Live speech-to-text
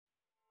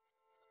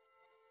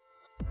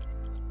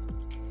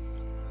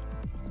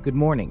Good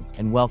morning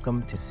and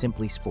welcome to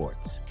Simply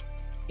Sports.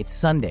 It's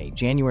Sunday,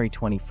 January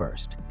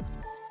 21st.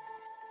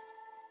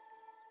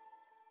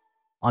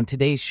 On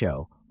today's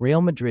show,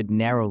 Real Madrid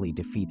narrowly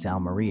defeats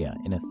Almeria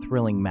in a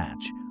thrilling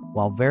match,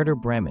 while Werder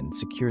Bremen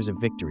secures a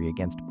victory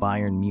against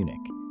Bayern Munich.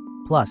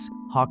 Plus,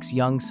 Hawks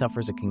Young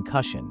suffers a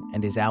concussion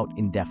and is out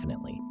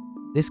indefinitely.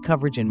 This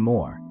coverage and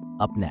more,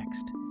 up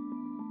next.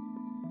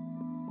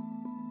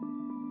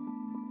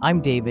 I'm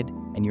David,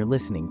 and you're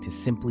listening to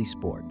Simply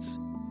Sports.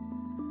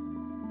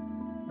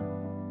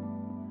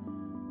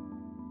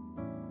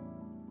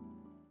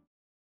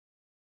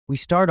 We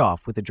start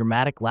off with a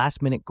dramatic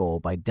last-minute goal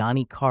by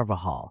Dani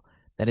Carvajal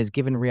that has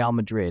given Real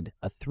Madrid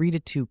a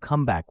 3-2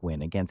 comeback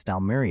win against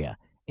Almeria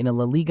in a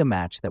LaLiga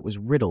match that was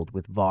riddled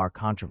with VAR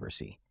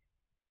controversy.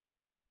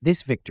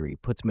 This victory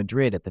puts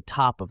Madrid at the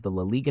top of the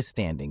LaLiga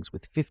standings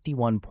with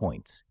 51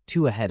 points,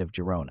 2 ahead of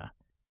Girona.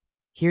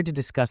 Here to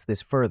discuss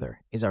this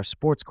further is our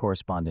sports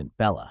correspondent,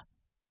 Bella.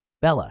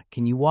 Bella,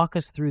 can you walk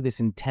us through this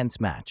intense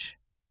match?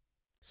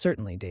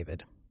 Certainly,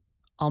 David.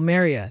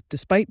 Almeria,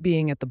 despite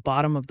being at the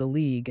bottom of the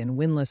league and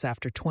winless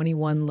after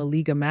 21 La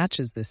Liga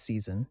matches this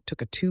season, took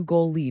a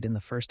 2-goal lead in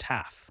the first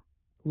half.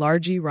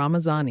 Largi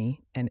Ramazani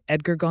and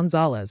Edgar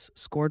Gonzalez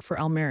scored for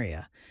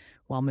Almeria,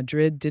 while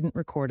Madrid didn't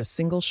record a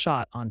single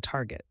shot on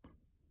target.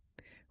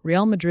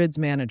 Real Madrid's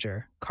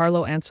manager,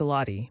 Carlo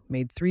Ancelotti,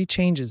 made 3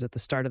 changes at the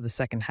start of the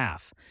second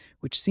half,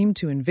 which seemed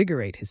to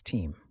invigorate his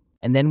team.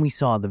 And then we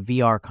saw the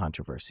VR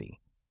controversy.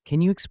 Can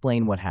you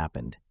explain what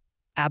happened?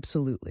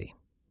 Absolutely.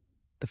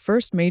 The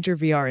first major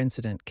VR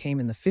incident came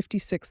in the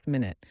 56th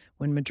minute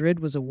when Madrid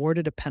was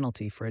awarded a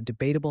penalty for a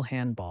debatable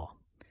handball.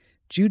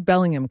 Jude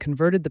Bellingham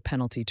converted the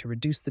penalty to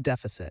reduce the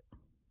deficit.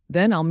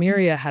 Then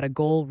Almeria had a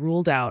goal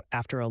ruled out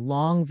after a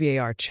long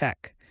VAR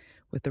check,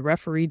 with the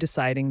referee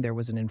deciding there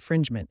was an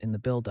infringement in the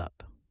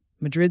build-up.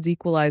 Madrid's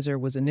equalizer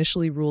was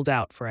initially ruled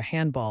out for a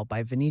handball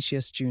by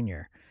Vinicius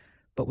Jr.,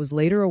 but was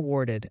later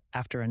awarded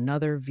after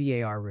another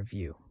VAR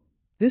review.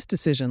 This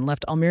decision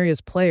left Almeria's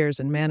players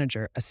and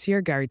manager,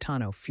 Asier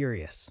Garitano,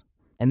 furious.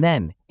 And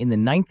then, in the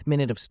 9th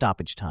minute of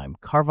stoppage time,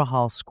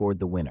 Carvajal scored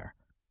the winner.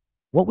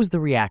 What was the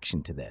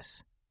reaction to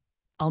this?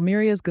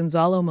 Almeria's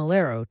Gonzalo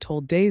Malero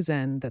told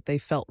DAZN that they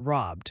felt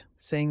robbed,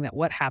 saying that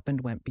what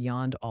happened went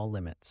beyond all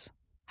limits.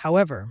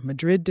 However,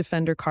 Madrid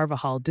defender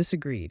Carvajal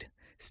disagreed,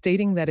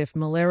 stating that if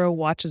Malero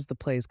watches the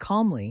plays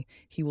calmly,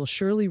 he will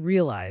surely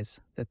realize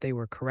that they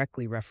were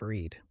correctly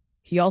refereed.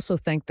 He also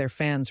thanked their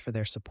fans for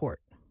their support.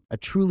 A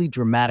truly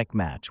dramatic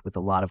match with a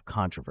lot of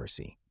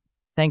controversy.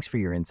 Thanks for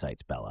your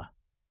insights, Bella.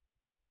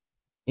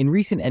 In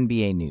recent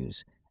NBA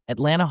news,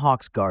 Atlanta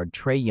Hawks guard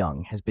Trae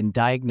Young has been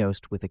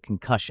diagnosed with a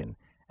concussion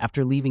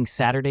after leaving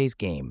Saturday's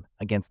game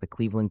against the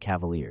Cleveland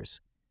Cavaliers.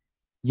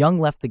 Young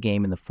left the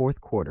game in the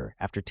fourth quarter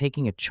after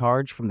taking a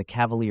charge from the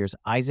Cavaliers'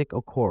 Isaac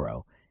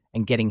Okoro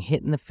and getting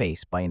hit in the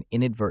face by an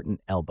inadvertent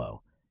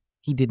elbow.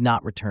 He did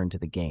not return to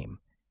the game.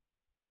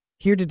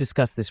 Here to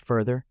discuss this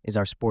further is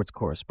our sports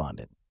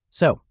correspondent.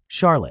 So,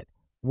 Charlotte,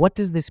 what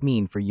does this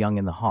mean for Young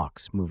and the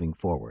Hawks moving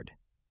forward?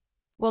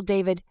 Well,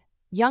 David,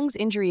 Young's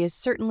injury is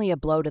certainly a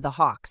blow to the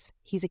Hawks.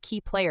 He's a key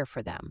player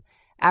for them,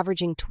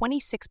 averaging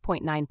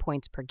 26.9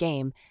 points per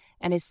game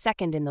and is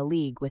second in the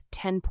league with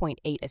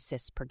 10.8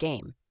 assists per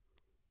game.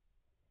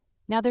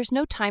 Now, there's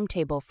no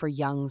timetable for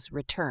Young's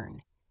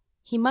return.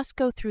 He must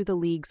go through the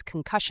league's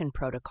concussion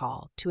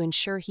protocol to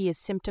ensure he is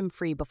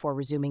symptom-free before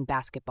resuming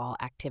basketball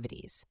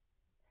activities.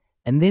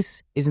 And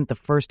this isn't the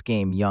first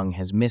game Young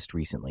has missed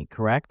recently,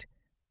 correct?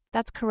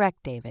 That's correct,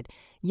 David.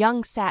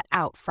 Young sat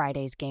out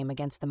Friday's game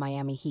against the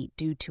Miami Heat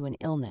due to an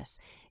illness.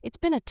 It's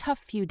been a tough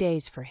few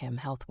days for him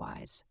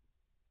health-wise.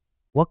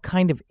 What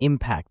kind of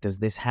impact does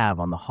this have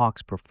on the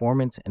Hawks'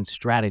 performance and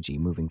strategy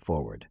moving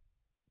forward?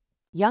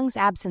 Young's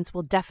absence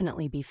will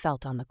definitely be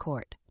felt on the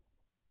court.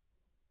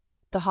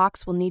 The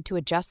Hawks will need to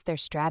adjust their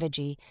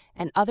strategy,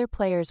 and other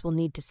players will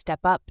need to step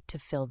up to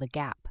fill the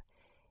gap.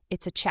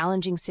 It's a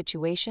challenging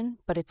situation,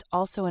 but it's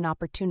also an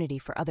opportunity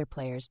for other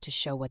players to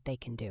show what they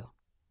can do.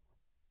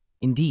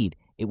 Indeed,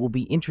 it will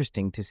be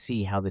interesting to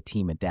see how the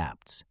team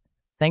adapts.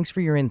 Thanks for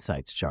your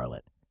insights,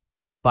 Charlotte.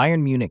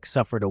 Bayern Munich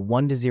suffered a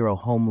 1-0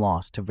 home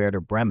loss to Werder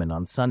Bremen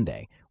on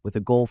Sunday with a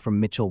goal from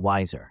Mitchell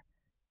Weiser.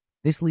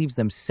 This leaves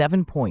them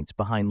 7 points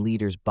behind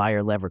leaders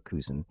Bayer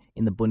Leverkusen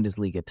in the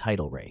Bundesliga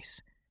title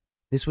race.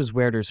 This was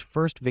Werder's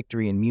first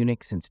victory in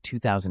Munich since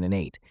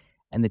 2008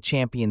 and the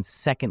champion's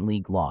second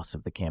league loss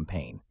of the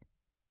campaign.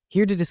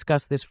 Here to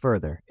discuss this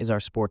further is our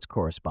sports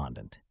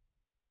correspondent.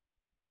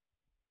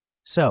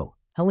 So,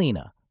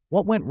 Helena,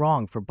 what went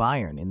wrong for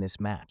Bayern in this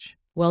match?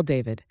 Well,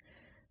 David,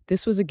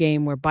 this was a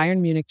game where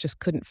Bayern Munich just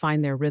couldn't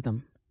find their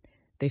rhythm.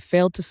 They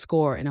failed to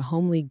score in a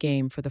home league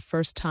game for the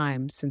first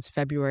time since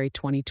February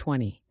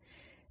 2020,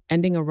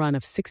 ending a run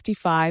of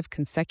 65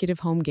 consecutive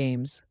home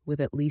games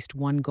with at least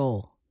 1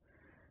 goal.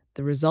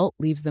 The result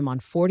leaves them on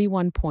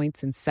 41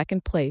 points in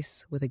second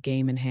place with a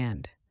game in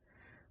hand.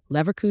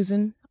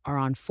 Leverkusen are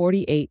on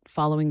 48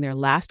 following their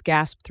last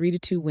gasp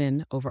 3-2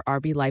 win over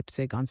RB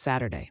Leipzig on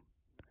Saturday.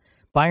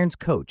 Bayern's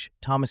coach,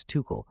 Thomas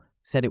Tuchel,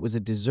 said it was a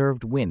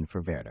deserved win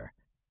for Werder.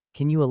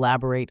 Can you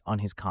elaborate on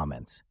his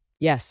comments?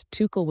 Yes,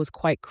 Tuchel was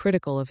quite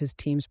critical of his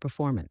team's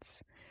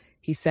performance.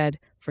 He said,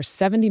 "For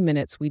 70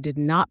 minutes, we did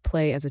not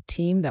play as a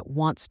team that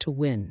wants to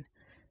win,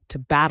 to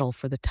battle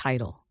for the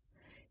title."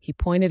 He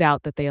pointed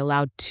out that they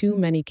allowed too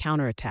many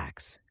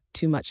counterattacks,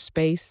 too much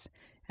space,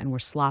 and were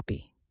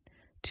sloppy.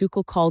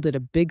 Tuchel called it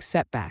a big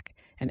setback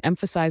and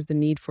emphasized the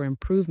need for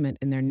improvement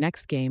in their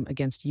next game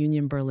against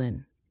Union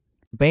Berlin.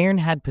 Bayern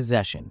had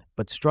possession,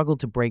 but struggled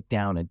to break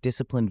down a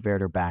disciplined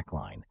Werder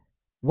backline.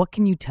 What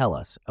can you tell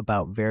us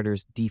about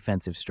Werder's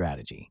defensive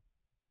strategy?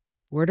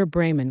 Werder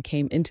Bremen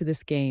came into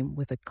this game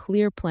with a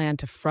clear plan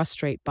to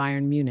frustrate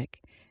Bayern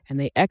Munich, and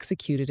they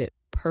executed it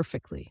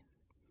perfectly.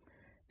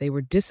 They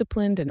were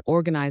disciplined and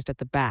organized at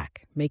the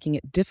back, making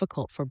it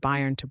difficult for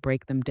Bayern to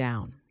break them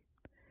down.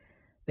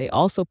 They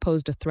also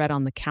posed a threat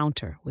on the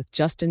counter, with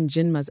Justin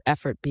Jinma's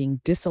effort being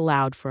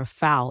disallowed for a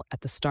foul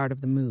at the start of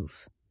the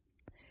move.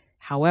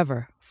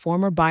 However,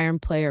 former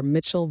Bayern player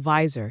Mitchell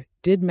Weiser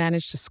did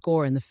manage to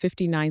score in the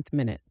 59th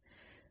minute,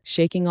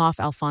 shaking off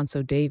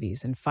Alphonso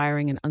Davies and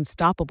firing an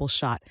unstoppable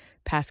shot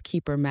past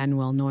keeper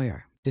Manuel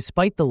Neuer.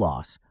 Despite the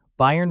loss,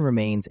 Bayern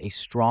remains a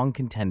strong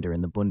contender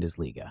in the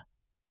Bundesliga.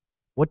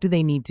 What do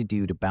they need to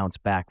do to bounce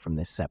back from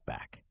this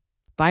setback?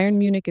 Bayern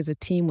Munich is a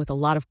team with a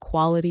lot of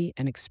quality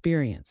and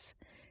experience,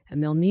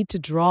 and they'll need to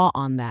draw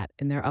on that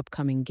in their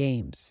upcoming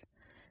games.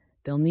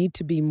 They'll need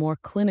to be more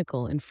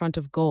clinical in front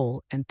of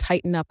goal and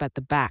tighten up at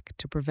the back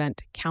to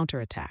prevent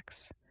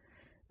counterattacks.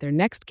 Their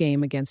next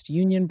game against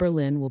Union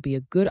Berlin will be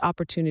a good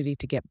opportunity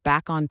to get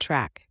back on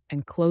track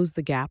and close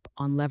the gap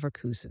on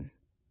Leverkusen.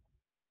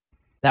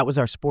 That was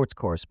our sports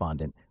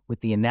correspondent with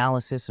the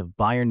analysis of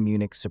Bayern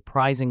Munich's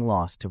surprising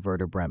loss to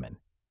Werder Bremen.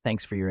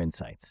 Thanks for your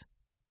insights.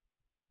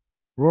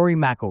 Rory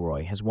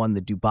McIlroy has won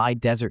the Dubai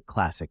Desert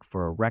Classic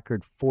for a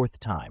record 4th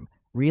time,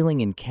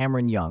 reeling in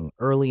Cameron Young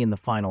early in the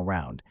final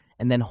round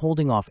and then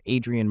holding off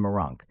Adrian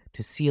Meronk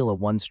to seal a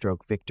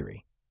one-stroke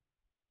victory.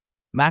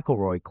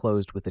 McIlroy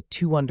closed with a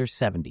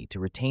 2-under-70 to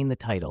retain the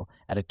title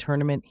at a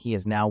tournament he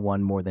has now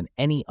won more than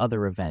any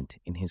other event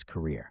in his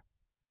career.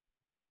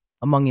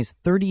 Among his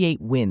 38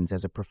 wins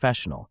as a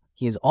professional,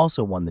 he has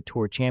also won the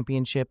Tour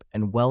Championship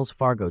and Wells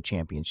Fargo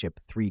Championship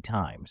 3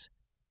 times.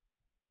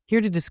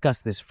 Here to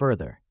discuss this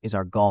further is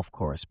our golf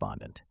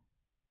correspondent.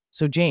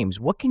 So James,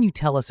 what can you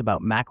tell us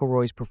about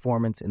McIlroy's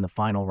performance in the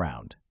final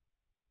round?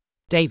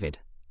 David,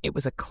 it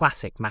was a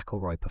classic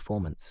McIlroy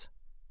performance.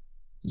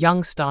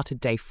 Young started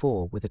day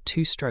 4 with a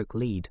 2-stroke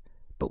lead,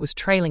 but was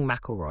trailing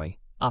McIlroy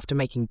after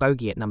making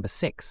bogey at number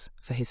 6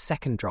 for his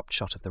second dropped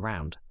shot of the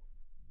round.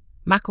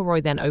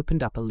 McIlroy then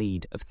opened up a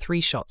lead of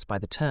 3 shots by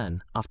the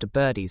turn after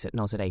birdies at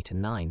Nos at 8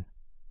 and 9.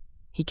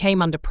 He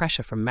came under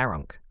pressure from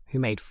Meronk, who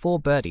made 4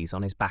 birdies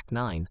on his back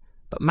 9,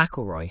 but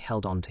McIlroy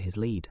held on to his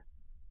lead.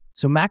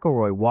 So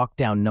McIlroy walked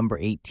down number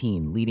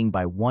 18, leading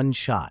by 1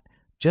 shot,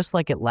 just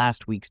like at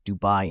last week's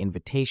Dubai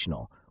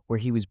Invitational, where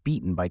he was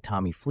beaten by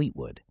Tommy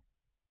Fleetwood.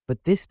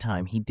 But this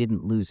time he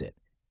didn't lose it.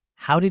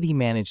 How did he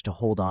manage to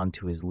hold on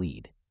to his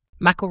lead?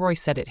 McIlroy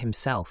said it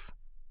himself.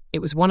 It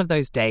was one of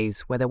those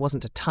days where there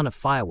wasn't a ton of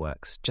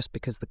fireworks just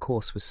because the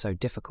course was so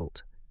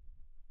difficult.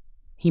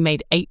 He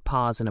made 8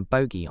 pars and a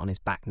bogey on his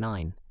back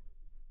 9.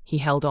 He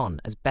held on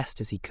as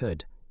best as he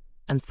could,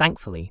 and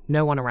thankfully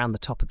no one around the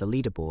top of the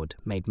leaderboard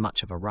made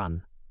much of a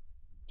run.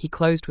 He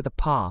closed with a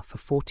par for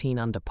 14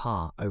 under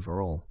par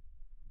overall.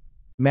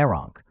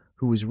 Meronk,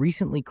 who was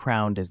recently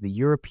crowned as the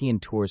European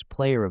Tour's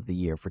Player of the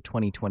Year for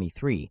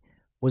 2023,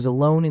 was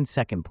alone in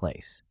second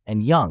place,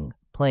 and Young,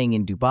 playing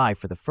in Dubai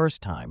for the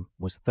first time,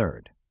 was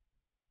third.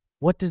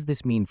 What does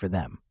this mean for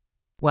them?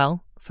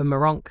 Well, for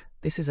Meronk,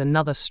 this is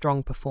another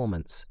strong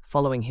performance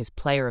following his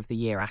Player of the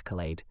Year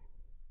accolade.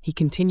 He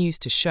continues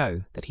to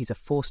show that he's a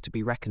force to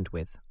be reckoned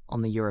with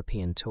on the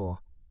European Tour.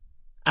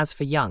 As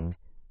for Young,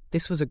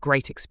 this was a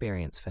great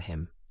experience for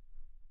him.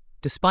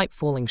 Despite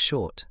falling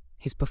short,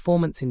 his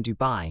performance in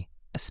Dubai,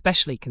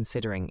 especially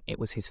considering it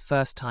was his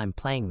first time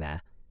playing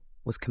there,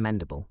 was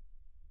commendable.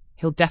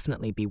 He'll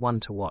definitely be one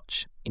to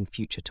watch in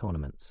future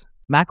tournaments.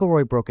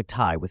 McIlroy broke a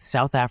tie with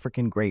South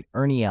African great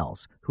Ernie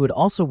Els, who had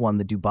also won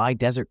the Dubai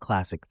Desert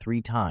Classic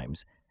 3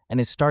 times and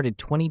has started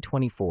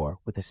 2024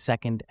 with a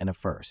 2nd and a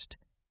 1st.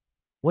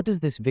 What does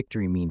this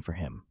victory mean for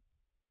him?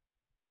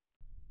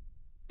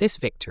 This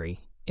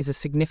victory is a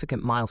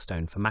significant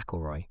milestone for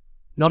McIlroy.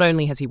 Not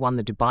only has he won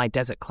the Dubai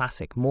Desert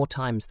Classic more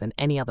times than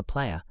any other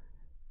player,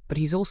 but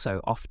he's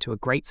also off to a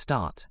great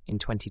start in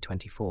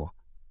 2024.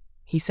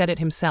 He said it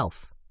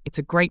himself, it's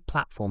a great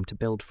platform to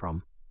build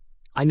from.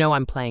 I know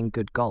I'm playing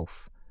good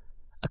golf.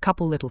 A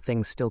couple little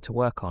things still to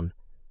work on,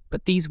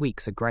 but these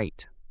weeks are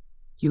great.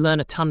 You learn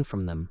a ton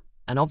from them,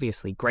 and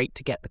obviously great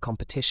to get the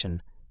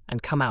competition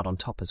and come out on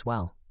top as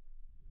well.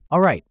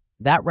 All right,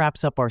 that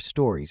wraps up our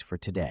stories for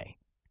today.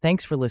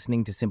 Thanks for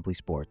listening to Simply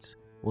Sports.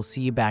 We'll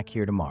see you back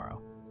here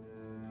tomorrow.